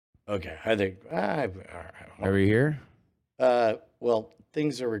Okay, I think. Are we here? Well,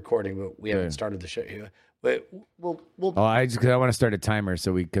 things are recording, but we haven't started the show yet. But we'll. Oh, I want to start a timer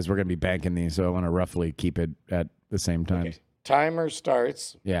because we're gonna be banking these, so I want to roughly keep it at the same time. Okay. Timer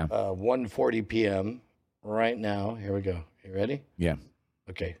starts. Yeah. 1:40 p.m. right now. Here we go. You ready? Yeah.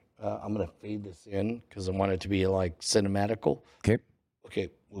 Okay. I'm gonna fade this in because I want it to be like cinematical. Okay. Okay.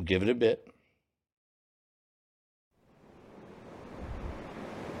 We'll give it a bit.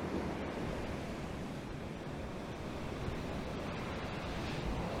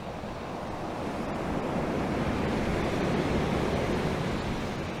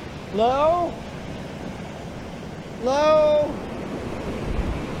 Hello? Hello?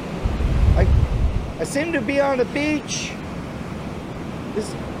 I seem to be on a beach.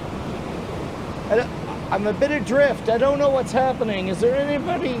 I'm a bit adrift. I don't know what's happening. Is there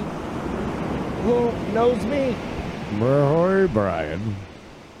anybody who knows me? Ahoy, Brian.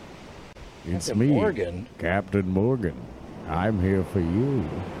 It's Captain me, Morgan. Captain Morgan. I'm here for you.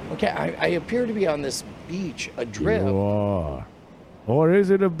 Okay, I appear to be on this beach adrift. You are. Or is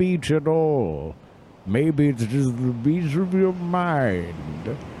it a beach at all? Maybe it's just the beach of your mind.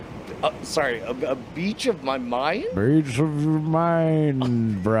 Sorry, a beach of my mind? Beach of your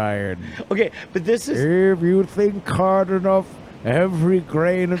mind, Brian. Okay, but this is... If you think hard enough, every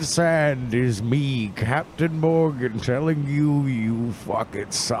grain of sand is me, Captain Morgan, telling you you fucking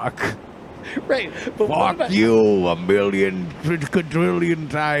suck. Right, but what Fuck about... you a million, quadrillion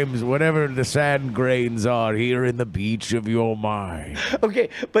times, whatever the sand grains are here in the beach of your mind. Okay,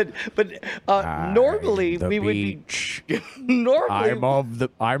 but normally The we beach. would be... normally...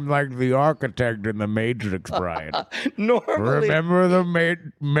 I'm like the architect in the Matrix, Brian. normally...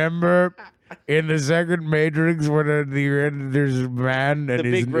 Remember in the second Matrix when at the end there's a man and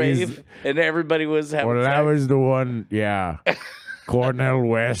the big rave, and everybody was having well, sex. that was the one, yeah. Cornel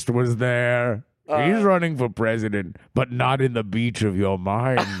West was there. He's running for president, but not in the beach of your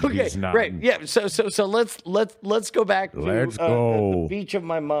mind. Okay, He's not. right, yeah. So let's go back to Let's go. the beach of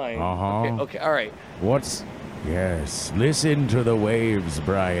my mind. Uh-huh. Okay, all right. Yes, listen to the waves,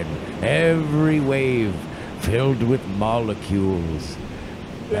 Brian. Every wave filled with molecules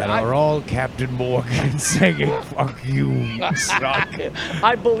that are all Captain Morgan singing, fuck you, you suck.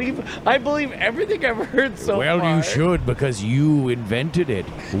 I believe everything I've heard so far. Well, you should, because you invented it.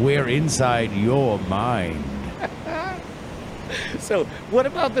 We're inside your mind. So, what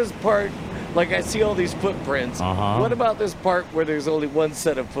about this part? Like, I see all these footprints. Uh-huh. What about this part where there's only one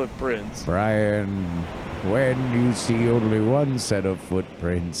set of footprints? Brian, when you see only one set of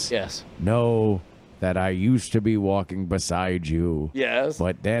footprints, Yes. know that I used to be walking beside you. Yes.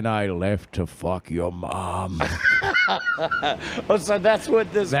 But then I left to fuck your mom. Oh, so that's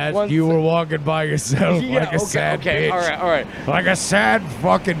what this one... You were walking by yourself like a sad okay, bitch. all right. Like a sad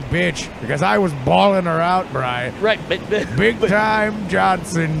fucking bitch. Because I was bawling her out, Brian. Right, Big Time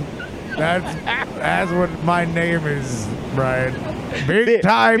Johnson. That's what my name is, Brian. Big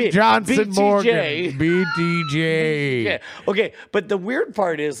Time Johnson BTJ. Morgan. BTJ. Yeah. Okay, but the weird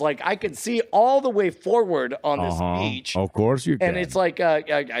part is, like, I can see all the way forward on this beach. Of course you can. And it's like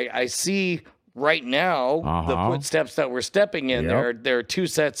I see right now the footsteps that we're stepping in. Yep. There are two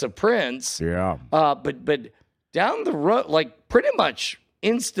sets of prints. Yeah. But down the road, like pretty much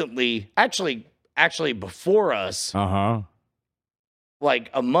instantly, actually before us, like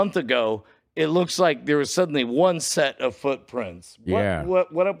a month ago, it looks like there was suddenly one set of footprints.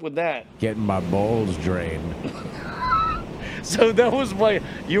 What up with that? Getting my balls drained. So that was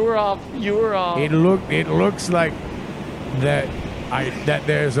you were off. It looks like that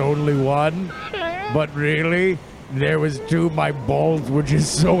there's only one, but really there was two. My balls were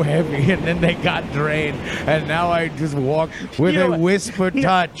just so heavy, and then they got drained, and now I just walk with a whisper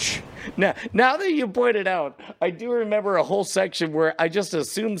touch. Now that you pointed out, I do remember a whole section where I just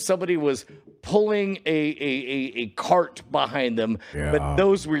assumed somebody was pulling a cart behind them, but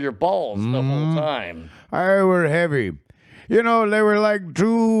those were your balls the whole time. They were heavy. You know, they were like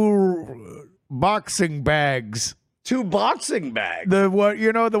two boxing bags. Two boxing bags? The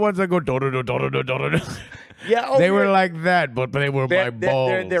ones that go do-do-do-do-do-do-do-do. Yeah, they were like that, but they were my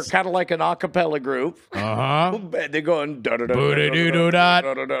balls. They're kind of like an a cappella group. They're going.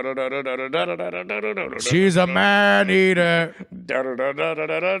 She's a man eater.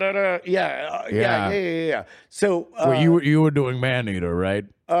 Yeah. So you were doing man eater, right?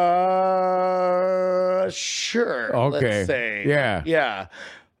 Sure. Okay. Let's say. Yeah.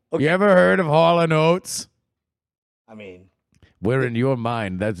 Okay. You ever heard of Hall & Oates? I mean, where in your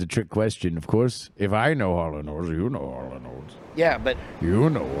mind? That's a trick question, of course. If I know Hall & Oates, you know Hall & Oates. Yeah, but you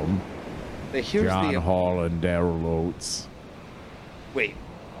know them. Here's John Hall and Daryl Oates. Wait.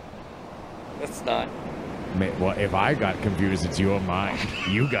 It's not. Well, if I got confused, it's your mind.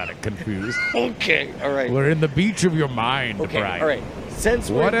 You got it confused. Okay, all right. We're in the beach of your mind, Okay, Brian. all right.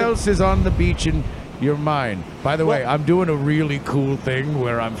 What else is on the beach in your mind? By the way, I'm doing a really cool thing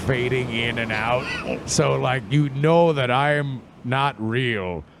where I'm fading in and out. So, like, you know that I am not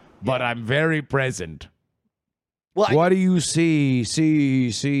real, but I'm very present. Well, what do you see?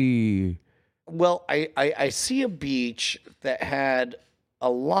 Well, I see a beach that had a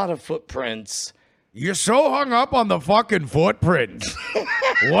lot of footprints. You're so hung up on the fucking footprints.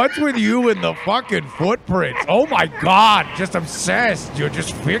 What's with you and the fucking footprints? Oh my God, just obsessed. You're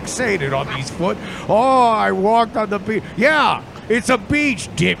just fixated on these Oh, I walked on the beach. Yeah, it's a beach,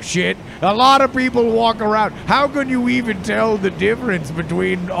 dipshit. A lot of people walk around. How can you even tell the difference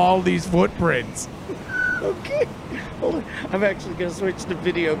between all these footprints? Okay. Hold on. I'm actually going to switch to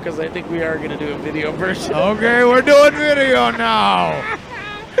video because I think we are going to do a video version. Okay, we're doing video now.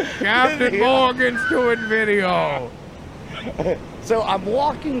 Captain Morgan's doing video. So I'm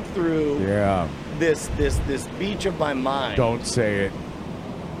walking through this beach of my mind. Don't say it.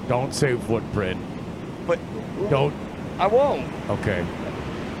 Don't say footprint. But don't. I won't. Okay.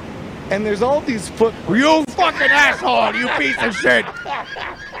 And there's all these footprints. You fucking asshole, you piece of shit.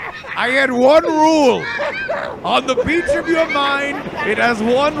 I had one rule. On the beach of your mind, it has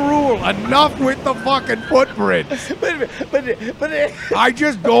one rule. Enough with the fucking footprints. But I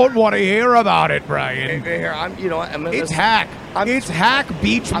just don't want to hear about it, Brian. Here, it's hack. It's hack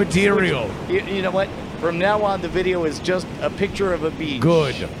beach material. You know what? From now on, the video is just a picture of a beach.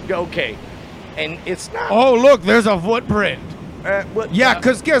 Good. Okay. And it's not. Oh, look, there's a footprint.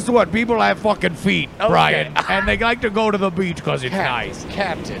 Because guess what? People have fucking feet, Brian. And they like to go to the beach because it's nice.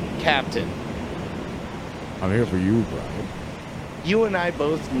 Captain. I'm here for you, Brian. You and I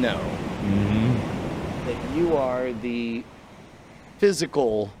both know that you are the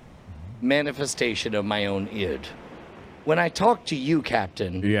physical manifestation of my own id. When I talk to you,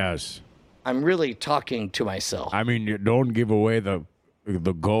 Captain. Yes. I'm really talking to myself. I mean, you don't give away the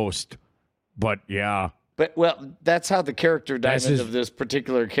ghost, but yeah. But, well, that's how the character diamond of this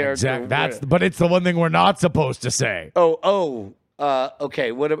particular character. Exactly. But it's the one thing we're not supposed to say.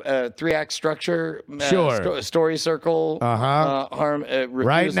 Okay. What 3-act structure? Sure. Story circle.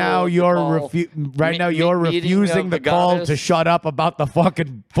 Right now, you're refusing the call to shut up about the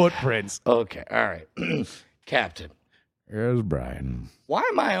fucking footprints. Okay. All right, Captain. Here's Brian. Why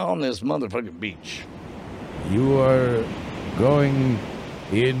am I on this motherfucking beach? You are going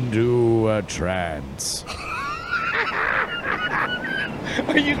into a trance.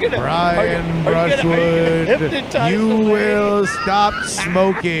 Are you gonna, Brian Brushwood, you will stop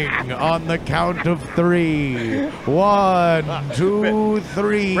smoking on the count of 3. 1, 2,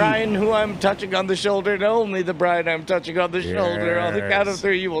 3. Brian, who I'm touching on the shoulder, and only the Brian I'm touching on the shoulder. On the count of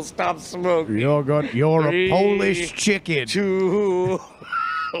 3, you will stop smoking. You're 3, a Polish chicken. 2,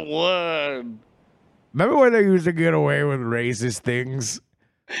 1. Remember when they used to get away with racist things?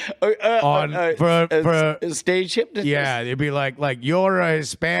 For stage hypnotist. Yeah, they'd be like you're a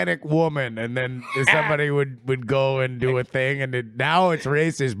Hispanic woman, and then somebody would go and do a thing, and now it's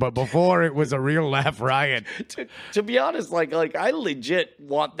racist, but before it was a real laugh riot. To be honest, like I legit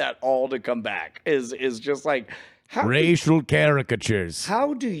want that all to come back. Is just like racial caricatures.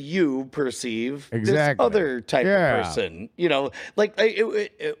 How do you perceive this other type of person? You know, like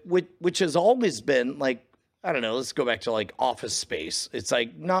which has always been like. I don't know. Let's go back to like Office Space. It's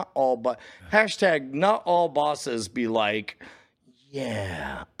like not all bosses be like,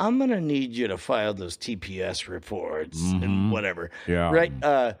 yeah, I'm going to need you to file those TPS reports and whatever. Yeah. Right.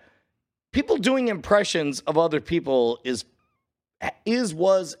 People doing impressions of other people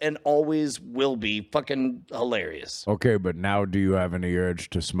was, and always will be fucking hilarious. Okay. But now do you have any urge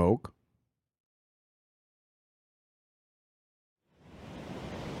to smoke?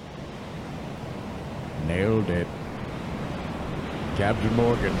 Nailed it. Captain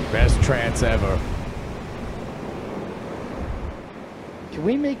Morgan, best trance ever. Can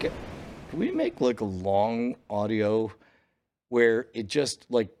we make like a long audio where it just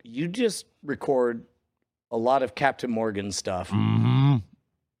like you just record a lot of Captain Morgan stuff and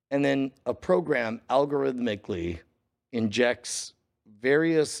then a program algorithmically injects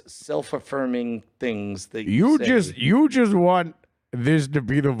various self-affirming things that you just want this to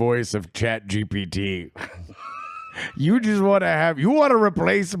be the voice of ChatGPT. You want to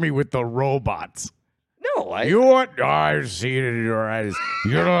replace me with the robots. No, I see it in your eyes.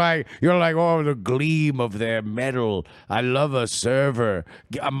 You're like, oh, the gleam of their metal. I love a server.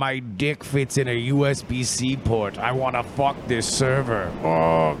 My dick fits in a USB-C port. I want to fuck this server.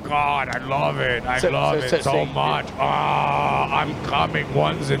 Oh God, I love it. I love it so much. I'm coming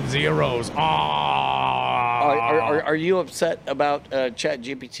ones and zeros. Are you upset about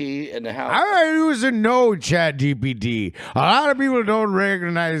ChatGPT and how? I used to know ChatGPT. A lot of people don't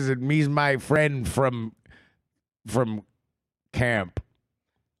recognize that he's my friend from camp.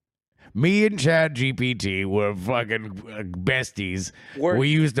 Me and ChatGPT were fucking besties. We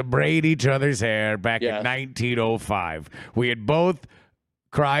used to braid each other's hair back in 1905. We had both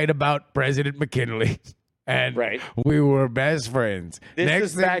cried about President McKinley. And we were best friends.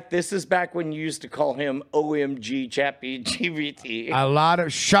 This is back when you used to call him OMG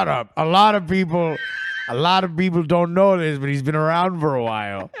ChatGPT. Shut up. A lot of people don't know this, but he's been around for a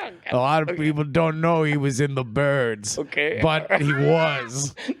while. A lot of people don't know he was in the Birds. Okay. But he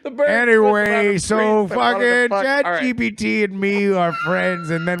was. The Birds. Anyway, so fucking ChatGPT and me are friends,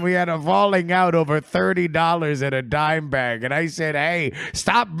 and then we had a falling out over $30 at a dime bag. And I said, hey,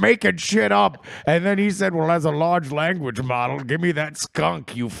 stop making shit up. And then he said, well, as a large language model, give me that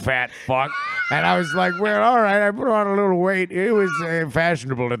skunk, you fat fuck. And I was like, well, all right, I put on a little weight. It was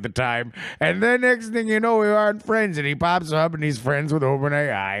fashionable at the time. And then next thing you know, we aren't friends, and he pops up and he's friends with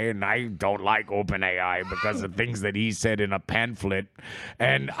OpenAI, and I don't like OpenAI because of things that he said in a pamphlet,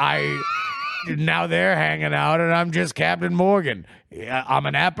 and now they're hanging out, and I'm just Captain Morgan. I'm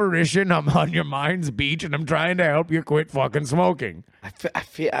an apparition. I'm on your mind's beach, and I'm trying to help you quit fucking smoking.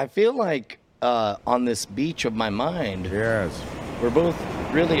 I feel like on this beach of my mind, yes, we're both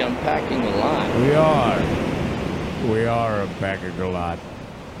really unpacking a lot. We are unpacking a lot.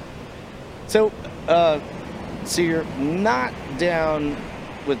 So you're not down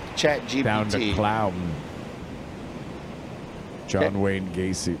with ChatGPT. Down to clown. John Wayne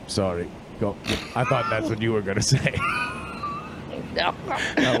Gacy. Sorry. Go. I thought that's what you were going to say. No.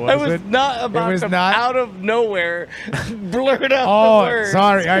 I was not about to out of nowhere blurt out the word. Oh,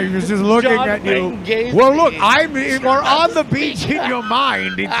 sorry. I was just looking at you. Well, look, we're on the beach in your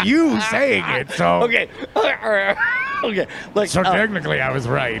mind. It's you saying it. So okay. All right. Okay. So technically, I was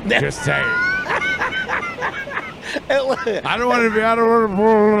right. Just saying. I don't want to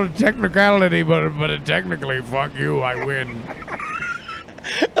pull a technicality, but technically, fuck you, I win.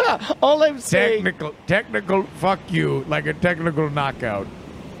 All I'm saying, technical, fuck you, like a technical knockout.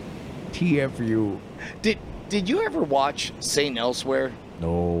 TFU. Did you ever watch St. Elsewhere?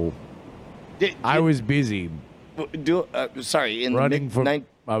 No. I was busy. Sorry, I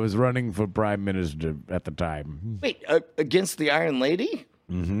was running for prime minister at the time. Wait, against the Iron Lady?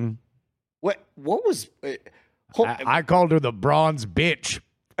 Mm-hmm. What was? I called her the bronze bitch.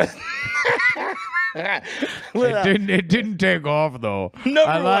 It didn't take off though.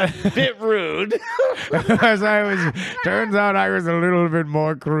 Number one, bit rude. Turns out I was a little bit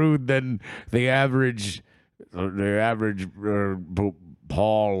more crude than the average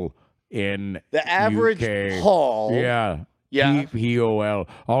Paul in the average UK. Paul. Yeah. P-O-L.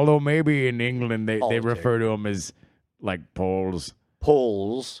 Although maybe in England they refer to them as like Poles.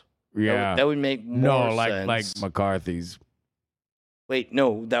 Poles. Yeah. That would make more sense. No, like McCarthy's. Wait,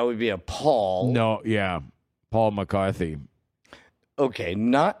 no, that would be a Paul. No, yeah. Paul McCarthy. Okay,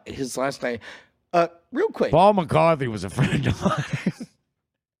 not his last name. Real quick. Paul McCarthy was a friend of mine.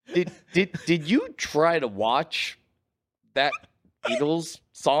 Did you try to watch that Beatles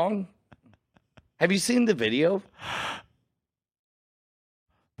song? Have you seen the video?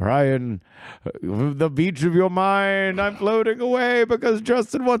 Brian, the beach of your mind, I'm floating away because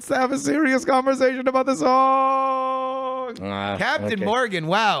Justin wants to have a serious conversation about the song. Captain Morgan,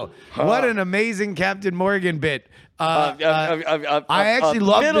 wow. What an amazing Captain Morgan bit. I actually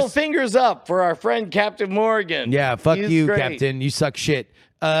love middle fingers up for our friend Captain Morgan. Yeah, fuck you, great. Captain. You suck shit.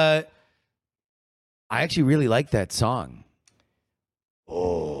 I actually really like that song.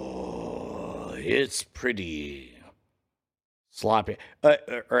 Oh, it's pretty sloppy.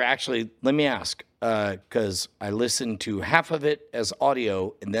 Or actually, let me ask, because I listened to half of it as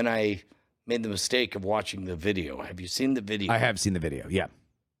audio, and then I made the mistake of watching the video. Have you seen the video? I have seen the video, yeah.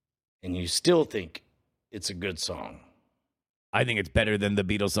 And you still think it's a good song? I think it's better than the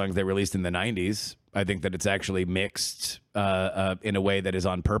Beatles songs they released in the 90s. I think that it's actually mixed in a way that is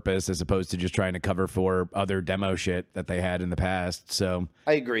on purpose as opposed to just trying to cover for other demo shit that they had in the past. So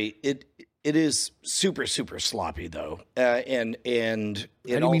I agree. It is super, super sloppy, though. And what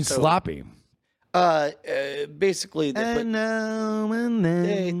do you mean sloppy? Basically, they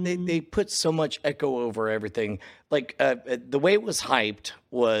put so much echo over everything. Like, the way it was hyped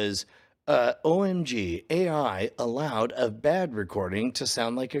was OMG, AI allowed a bad recording to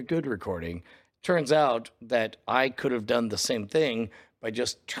sound like a good recording. Turns out that I could have done the same thing by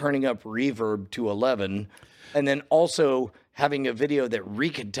just turning up reverb to 11 and then also having a video that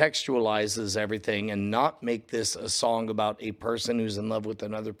recontextualizes everything and not make this a song about a person who's in love with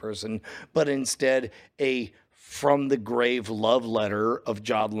another person, but instead a from the grave love letter of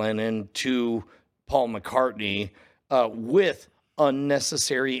John Lennon to Paul McCartney with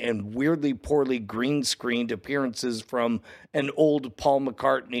unnecessary and weirdly poorly green screened appearances from an old Paul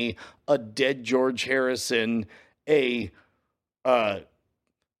McCartney, a dead George Harrison, a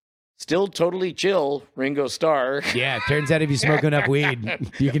still totally chill Ringo Starr. Yeah, it turns out if you smoke enough weed,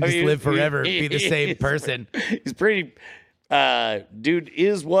 you can just live forever, be the same person. He's pretty, dude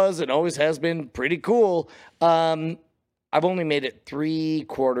was, and always has been pretty cool. I've only made it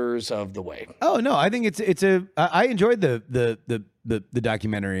 3/4 of the way. Oh no, I think I enjoyed the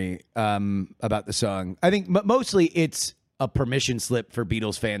documentary about the song. I think mostly it's a permission slip for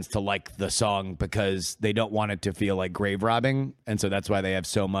Beatles fans to like the song because they don't want it to feel like grave robbing, and so that's why they have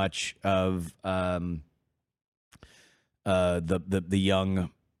so much of the young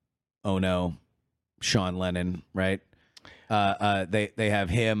Ono, Sean Lennon, right? They have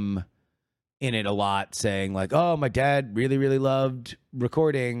him in it a lot, saying like, "Oh, my dad really loved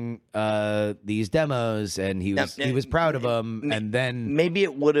recording these demos, and he was proud of them." And then maybe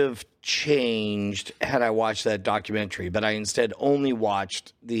it would have changed had I watched that documentary, but I instead only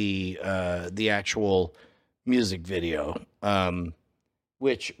watched the actual music video,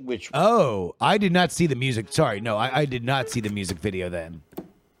 which. Oh, I did not see the music. Sorry, no, I did not see the music video then.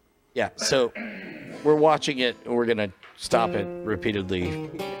 Yeah, so we're watching it, and we're gonna stop it repeatedly.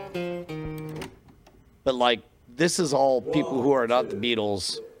 But, like, this is all people who are not the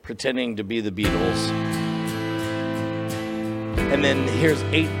Beatles pretending to be the Beatles. And then here's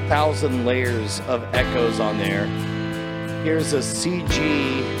 8,000 layers of echoes on there. Here's a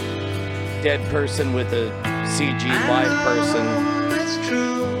CG dead person with a CG live person.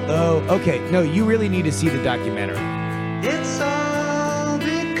 Oh, okay. No, you really need to see the documentary. It's all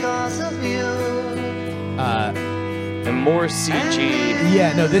because of you. And more CG.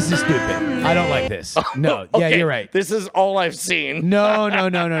 Yeah, no, this is stupid. I don't like this. No, Okay, yeah, you're right. This is all I've seen. No.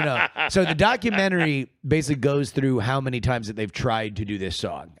 So the documentary basically goes through how many times that they've tried to do this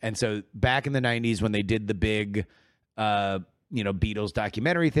song. And so back in the 90s when they did the big Beatles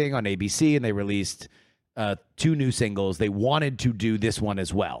documentary thing on ABC and they released 2 new singles, they wanted to do this one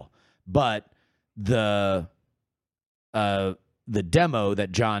as well. But the demo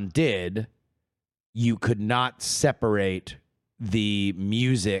that John did, you could not separate the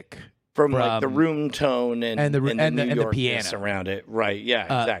music from like the room tone and the piano around it. Right. Yeah,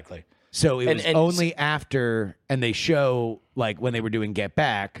 exactly. So it was only after, and they show like when they were doing Get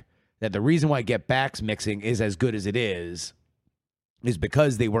Back, that the reason why Get Back's mixing is as good as it is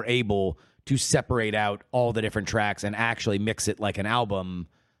because they were able to separate out all the different tracks and actually mix it like an album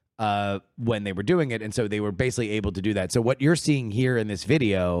when they were doing it. And so they were basically able to do that. So what you're seeing here in this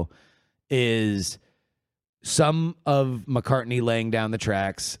video is some of McCartney laying down the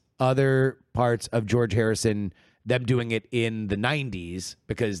tracks, other parts of George Harrison, them doing it in the 90s,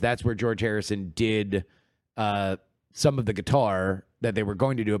 because that's where George Harrison did some of the guitar that they were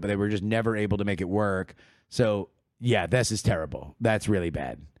going to do it, but they were just never able to make it work. So, yeah, this is terrible. That's really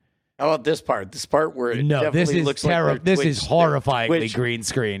bad. How about this part? This part where it this is looks terrible. like this is horrifyingly green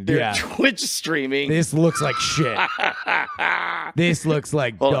screened. They're Twitch streaming. This looks like shit. This looks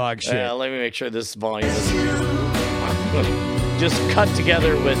like dog shit. Let me make sure this volume is just cut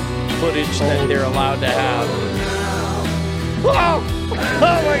together with footage that they're allowed to have. Oh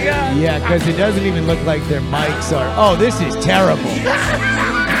my God. Yeah, because it doesn't even look like their mics are. Oh, this is terrible.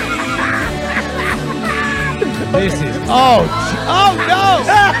 This is no!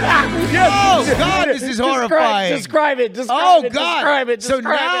 Yes. Oh God, this is horrifying. Describe it. God! Describe it. So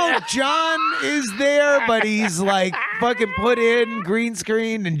now John is there, but he's like fucking put in green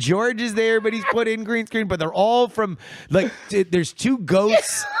screen, and George is there, but he's put in green screen. But they're all from like there's 2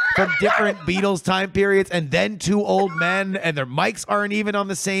 ghosts from different Beatles time periods, and then 2 old men, and their mics aren't even on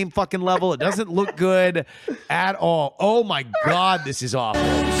the same fucking level. It doesn't look good at all. Oh my God, this is awful.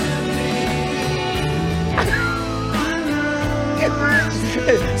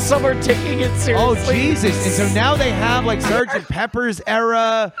 Some are taking it seriously. Oh, Jesus. And so now they have like Sgt. Pepper's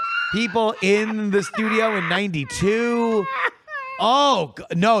era people in the studio in 92. Oh,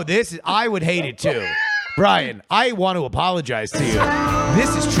 no, I would hate it too. Brian, I want to apologize to you.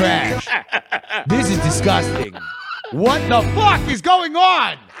 This is trash. This is disgusting. What the fuck is going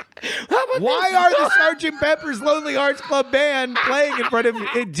on? Why are the Sgt. Pepper's Lonely Hearts Club Band playing in front of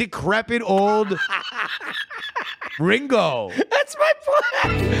a decrepit old Ringo? That's my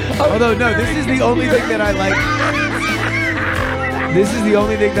point. Although, no, this is the only thing that I like. This is the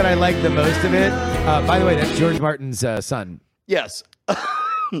only thing that I like the most of it. By the way, that's George Martin's son. Yes.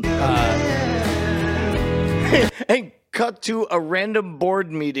 And cut to a random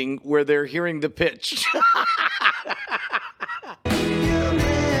board meeting where they're hearing the pitch.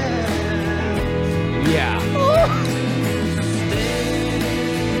 Yeah.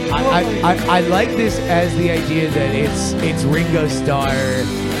 I like this as the idea that it's Ringo Starr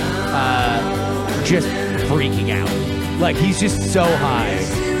just freaking out. Like, he's just so high.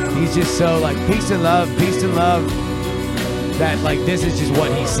 He's just so like, peace and love, that like this is just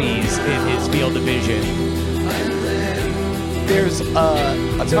what he sees in his field of vision. There's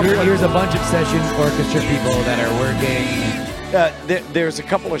here's a bunch of session orchestra people that are working. There's a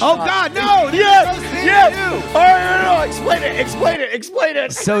couple of Oh shots. God, no! Yes! All right, no. Explain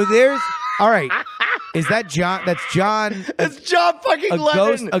it. So there's all right. Is that John? That's John. It's John fucking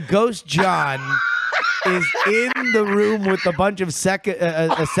Lennon. A ghost John is in the room with a bunch of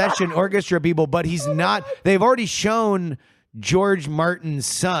session orchestra people, but he's not. They've already shown George Martin's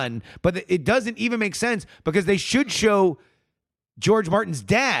son, but it doesn't even make sense because they should show George Martin's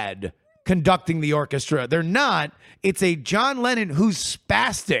dad conducting the orchestra. They're not. It's a John Lennon who's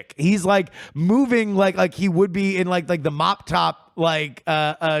spastic. He's like moving like he would be in like the Mop Top, like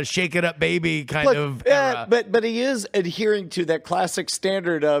Shake It Up Baby kind of era. But he is adhering to that classic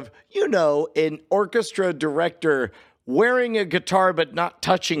standard of, an orchestra director wearing a guitar but not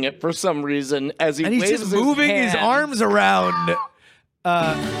touching it for some reason as he and he's waves just moving his arms around.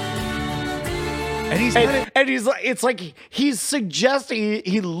 And he's like, it's like he's suggesting,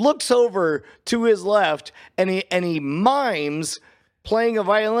 he looks over to his left and he mimes playing a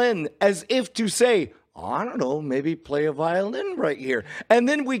violin as if to say, I don't know, maybe play a violin right here. And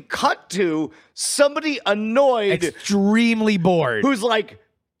then we cut to somebody annoyed, extremely bored, who's like,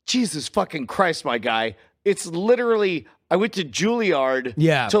 Jesus fucking Christ, my guy. It's literally, I went to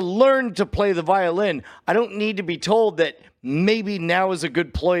Juilliard to learn to play the violin. I don't need to be told that maybe now is a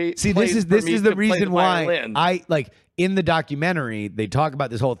good play. See, this is the reason why I like in the documentary they talk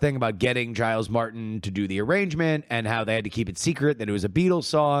about this whole thing about getting Giles Martin to do the arrangement and how they had to keep it secret that it was a Beatles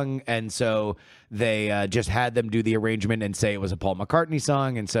song, and so they just had them do the arrangement and say it was a Paul McCartney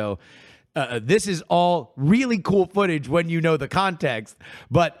song, and so. This is all really cool footage when you know the context,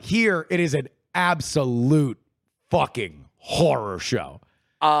 but here it is an absolute fucking horror show.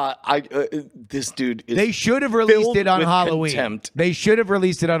 This dude is They should have released it on Halloween. Contempt. They should have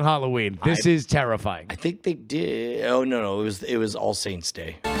released it on Halloween. This is terrifying. I think they did. Oh no, it was All Saints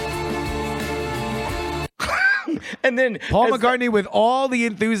Day. And then Paul McCartney with all the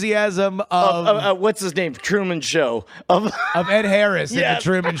enthusiasm of what's his name? Truman Show of Ed Harris in the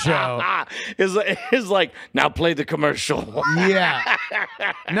Truman Show is like, now play the commercial. Yeah.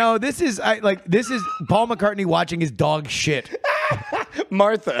 No, this is Paul McCartney watching his dog shit.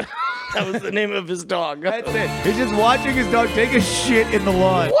 Martha. That was the name of his dog. That's it. He's just watching his dog take a shit in the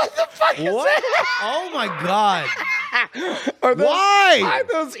lawn. What the fuck is that? Oh my God. Why? Are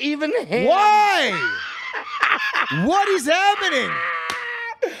those even hands? Why? What is happening?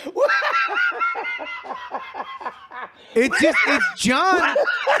 It's John,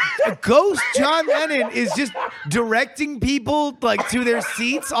 ghost John Lennon is just directing people like to their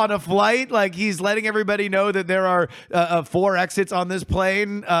seats on a flight. Like he's letting everybody know that there are 4 exits on this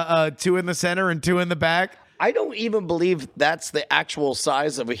plane, 2 in the center and 2 in the back. I don't even believe that's the actual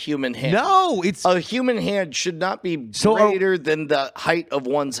size of a human hand. No, it's a human hand should not be greater than the height of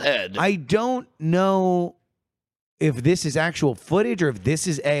one's head. I don't know if this is actual footage or if this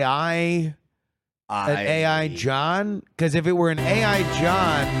is AI. An AI John? Because if it were an AI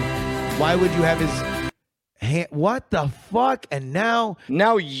John, why would you have his hand? What the fuck? And now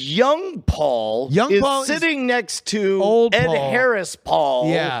young Paul is sitting next to old Ed Paul. Harris Paul.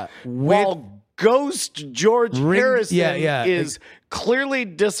 Yeah. While ghost George Harrison is clearly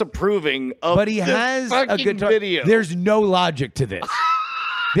disapproving of but he has a guitar. Video. There's no logic to this.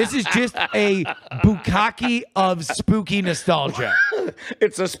 This is just a bukkake of spooky nostalgia.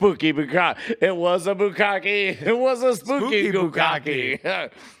 It's a spooky bukkake. It was a bukkake. It was a spooky bukkake.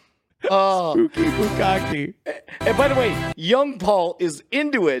 Spooky bukkake. And by the way, young Paul is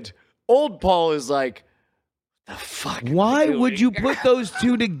into it. Old Paul is like, the fuck? Why would you put those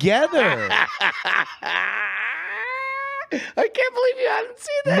two together? I can't believe you haven't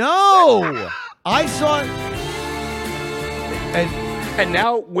seen that. No, I saw it. And And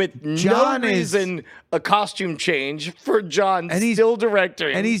now with John no reason, a costume change for John, and he's still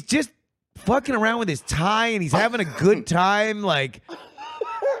directing. And he's just fucking around with his tie, and he's having a good time. Like,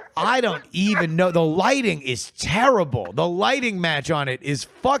 I don't even know. The lighting is terrible. The lighting match on it is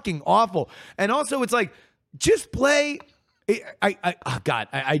fucking awful. And also, it's like, just play.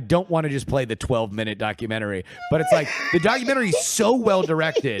 I don't want to just play the 12-minute documentary, but it's like the documentary is so well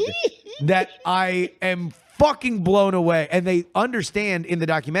directed that I am fucking blown away. And they understand in the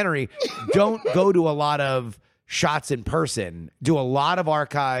documentary, don't go to a lot of shots in person, do a lot of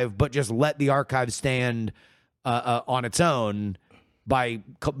archive, but just let the archive stand on its own by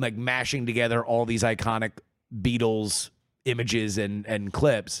like mashing together all these iconic Beatles images and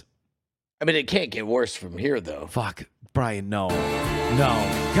clips. I mean, it can't get worse from here, though. Fuck, Brian, no.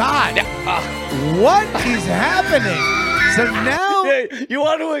 God, what is happening? So now... Hey, you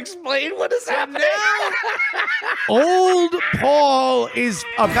want to explain what is happening? Old Paul is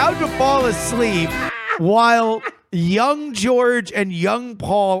about to fall asleep while young George and young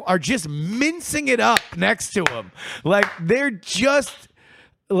Paul are just mincing it up next to him. Like, they're just...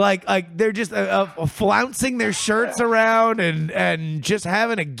 Like they're just flouncing their shirts around and just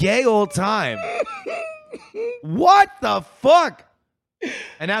having a gay old time. What the fuck?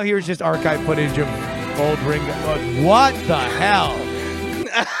 And now here's just archive footage of old Ringo. What the hell?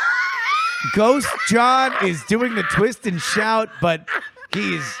 Ghost John is doing the twist and shout, but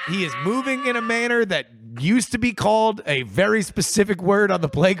he is moving in a manner that used to be called a very specific word on the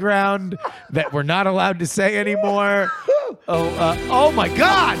playground that we're not allowed to say anymore. Oh my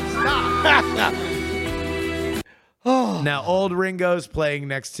God! Stop! Now old Ringo's playing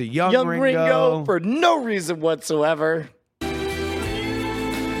next to young Ringo for no reason whatsoever,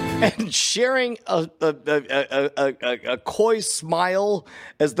 and sharing a coy smile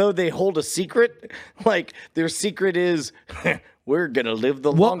as though they hold a secret. Like their secret is, we're gonna live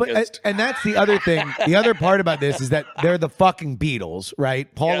the longest. And that's the other thing. The other part about this is that they're the fucking Beatles,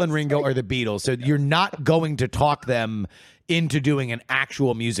 right? Paul and Ringo are the Beatles, so you're not going to talk them into doing an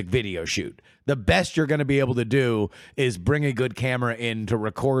actual music video shoot. The best you're going to be able to do is bring a good camera in to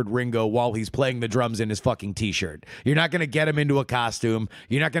record Ringo while he's playing the drums in his fucking t-shirt. You're not going to get him into a costume.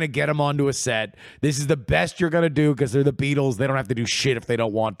 You're not going to get him onto a set. This is the best you're going to do because they're the Beatles. They don't have to do shit if they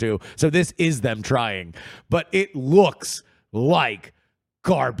don't want to. So this is them trying. But it looks like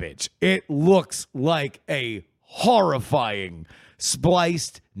garbage. It looks like a horrifying,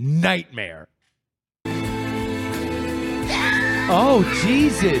 spliced nightmare. Oh,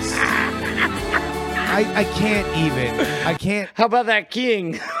 Jesus. I can't even. I can't. How about that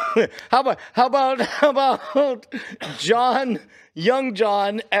king? How about John, young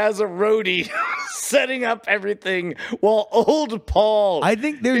John as a roadie setting up everything while old Paul I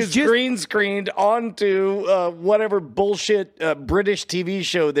think there's is just green screened onto whatever bullshit British TV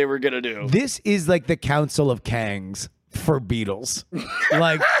show they were going to do. This is like the Council of Kangs for Beatles.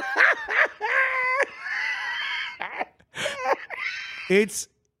 Like it's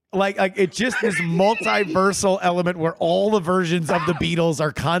like it's just this multiversal element where all the versions of the Beatles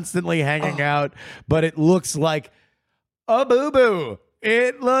are constantly hanging out, but it looks like a boo-boo.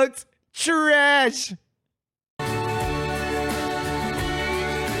 It looks trash.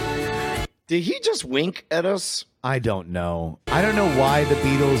 Did he just wink at us? I don't know. I don't know why the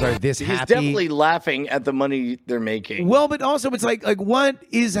Beatles are this happy. He's definitely laughing at the money they're making. Well, but also it's like what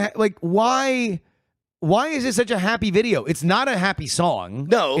is like why is this such a happy video? It's not a happy song.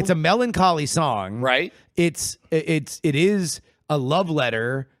 No. It's a melancholy song. Right. It is a love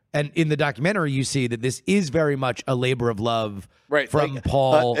letter, and in the documentary you see that this is very much a labor of love from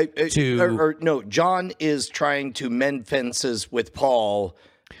Paul to no, John is trying to mend fences with Paul.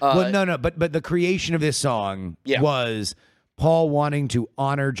 Well, no, but the creation of this song was Paul wanting to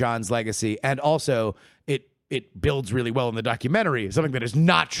honor John's legacy, and also it builds really well in the documentary. Something that is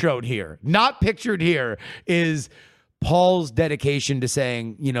not shown here, not pictured here, is Paul's dedication to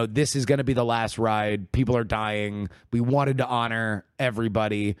saying, you know, this is going to be the last ride. People are dying. We wanted to honor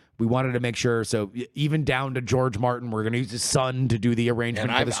everybody. We wanted to make sure. So even down to George Martin, we're going to use his son to do the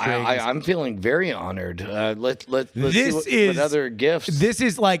arrangement for the strings. I'm feeling very honored. Let's see what other gifts. This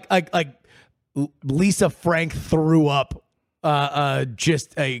is like Lisa Frank threw up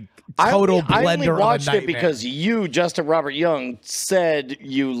just a total blender I only watched of a it because you, Justin Robert Young, said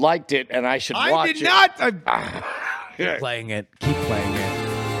you liked it and I should watch it. I did not. Keep playing it. Keep playing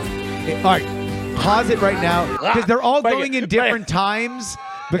it. All right. Pause it right now because they're all going in different times.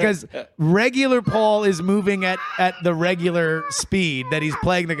 because regular Paul is moving at the regular speed that he's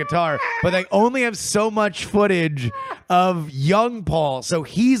playing the guitar, but they only have so much footage of young Paul, so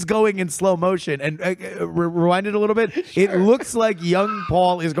he's going in slow motion. And rewind it a little bit. It looks like young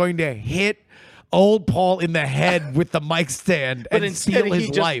Paul is going to hit old Paul in the head with the mic stand and steal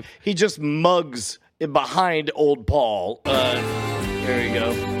his life. He just mugs behind old Paul. There you go.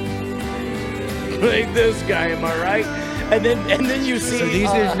 Like this guy, am I right? And then you see. So these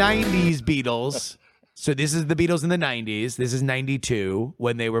are 90s Beatles. So this is the Beatles in the 90s. This is 92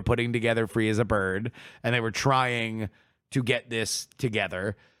 when they were putting together Free as a Bird, and they were trying to get this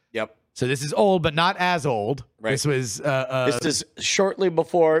together. Yep. So this is old, but not as old. Right. This was. This is shortly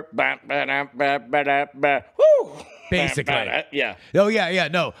before. Woo! Basically. Yeah. Oh, yeah.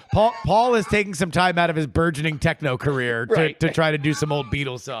 No. Paul is taking some time out of his burgeoning techno career to try to do some old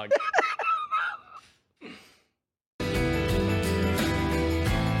Beatles songs.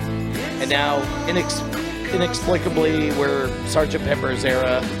 And now, inexplicably, we're Sgt. Pepper's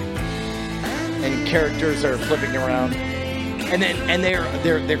era, and characters are flipping around, and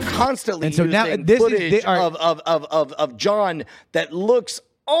they're constantly and so using now this footage of John that looks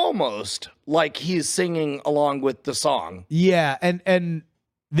almost like he's singing along with the song. Yeah, and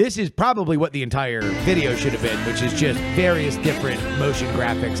this is probably what the entire video should have been, which is just various different motion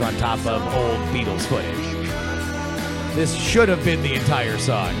graphics on top of old Beatles footage. This should have been the entire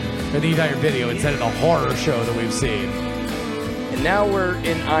song, or the entire video, instead of the horror show that we've seen. And now we're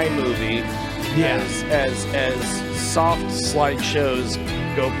in iMovie, as soft slideshows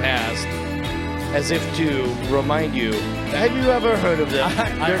go past, as if to remind you, have you ever heard of them?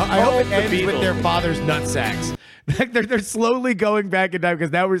 I hope it ends with their father's nutsacks. They're slowly going back in time,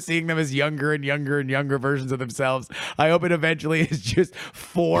 because now we're seeing them as younger and younger and younger versions of themselves. I hope it eventually is just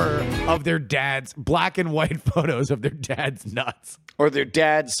 4 of their dads, black and white photos of their dad's nuts. Or their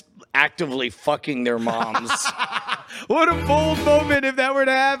dads actively fucking their moms. What a bold moment if that were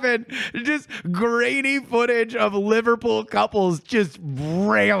to happen. Just grainy footage of Liverpool couples just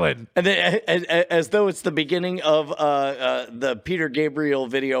railing. And then, as though it's the beginning of the Peter Gabriel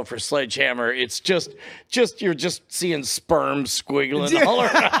video for Sledgehammer, it's just you're just seeing sperm squiggling all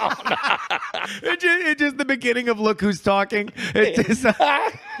around. It's just the beginning of Look Who's Talking. It's just,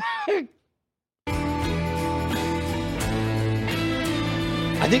 I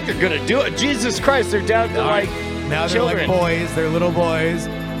think they're gonna do it. Jesus Christ, they're down to now children. They're like boys. They're little boys.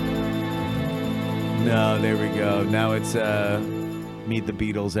 No, there we go. Now it's Meet the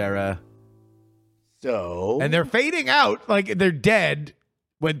Beatles era. And they're fading out like they're dead,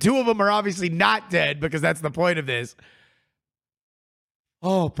 when 2 of them are obviously not dead, because that's the point of this.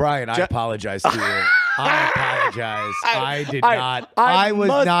 Oh, Brian, I apologize to you. I apologize. I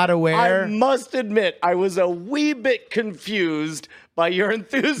was not aware. I must admit, I was a wee bit confused by your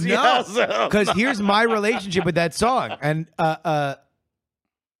enthusiasm. No, because here's my relationship with that song. And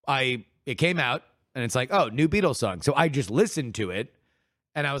it came out, and it's like, oh, new Beatles song. So I just listened to it,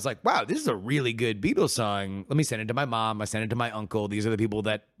 and I was like, wow, this is a really good Beatles song. Let me send it to my mom. I sent it to my uncle. These are the people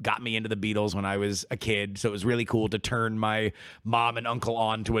that got me into the Beatles when I was a kid. So it was really cool to turn my mom and uncle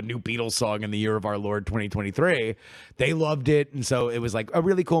on to a new Beatles song in the year of our Lord 2023. They loved it. And so it was like a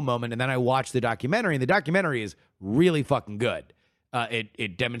really cool moment. And then I watched the documentary, and the documentary is really fucking good.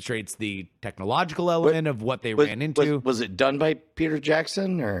 It demonstrates the technological element of what they ran into. Was it done by Peter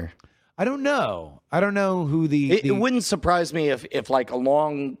Jackson, or? I don't know. I don't know who the. It wouldn't surprise me if like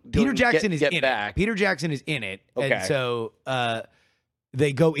along Peter Jackson is in back. it. Peter Jackson is in it, okay. And so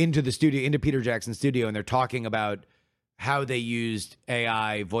they go into the studio, into Peter Jackson's studio, and they're talking about how they used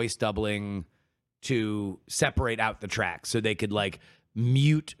AI voice doubling to separate out the tracks, so they could like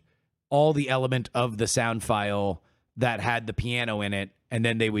mute all the element of the sound file that had the piano in it, and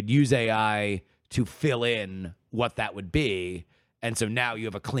then they would use AI to fill in what that would be. And so now you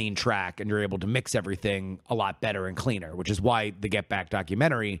have a clean track, and you're able to mix everything a lot better and cleaner, which is why the Get Back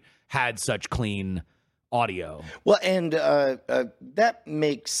documentary had such clean audio. Well, and that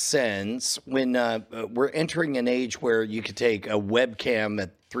makes sense when we're entering an age where you could take a webcam at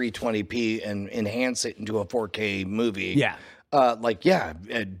 320p and enhance it into a 4K movie. Yeah.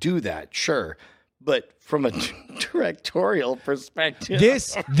 Do that, sure. But from a directorial perspective,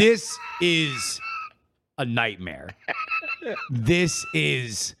 this is a nightmare. This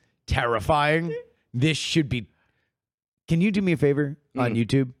is terrifying. This should be. Can you do me a favor on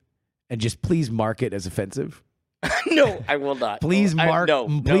YouTube and just please mark it as offensive? No, I will not. Please mark.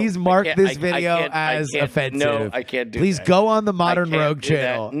 Please mark this video as offensive. No, I can't do Please that. go on the Modern Rogue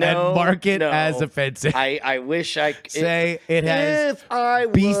channel and mark it as offensive. I wish I could. Say it has if I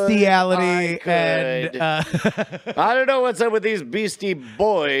would, bestiality I could. and. I don't know what's up with these beastie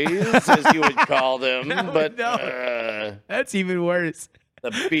boys, as you would call them, but that's even worse. the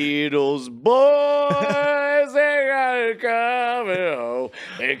Beatles boys, they gotta coming home.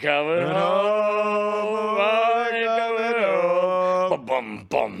 They coming home. They coming home. Bum,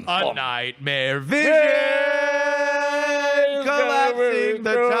 bum, A bum. nightmare vision collapsing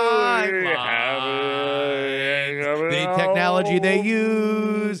the timeline. The technology they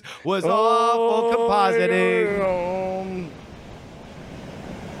used was awful compositing.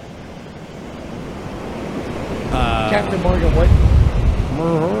 Captain Morgan,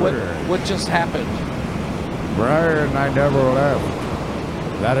 what just happened? Brian, I never left.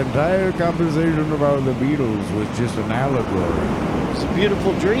 That entire conversation about the Beatles was just an allegory. It's a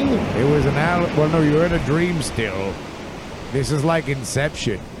beautiful dream. It was an well, no, you're in a dream still. This is like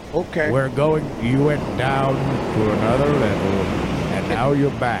Inception. Okay. You went down to another level, and now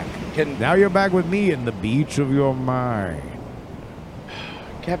you're back. Now you're back with me in the beach of your mind.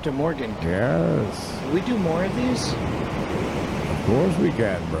 Captain Morgan, Yes. can we do more of these? Of course we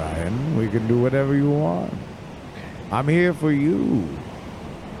can, Brian. We can do whatever you want. I'm here for you.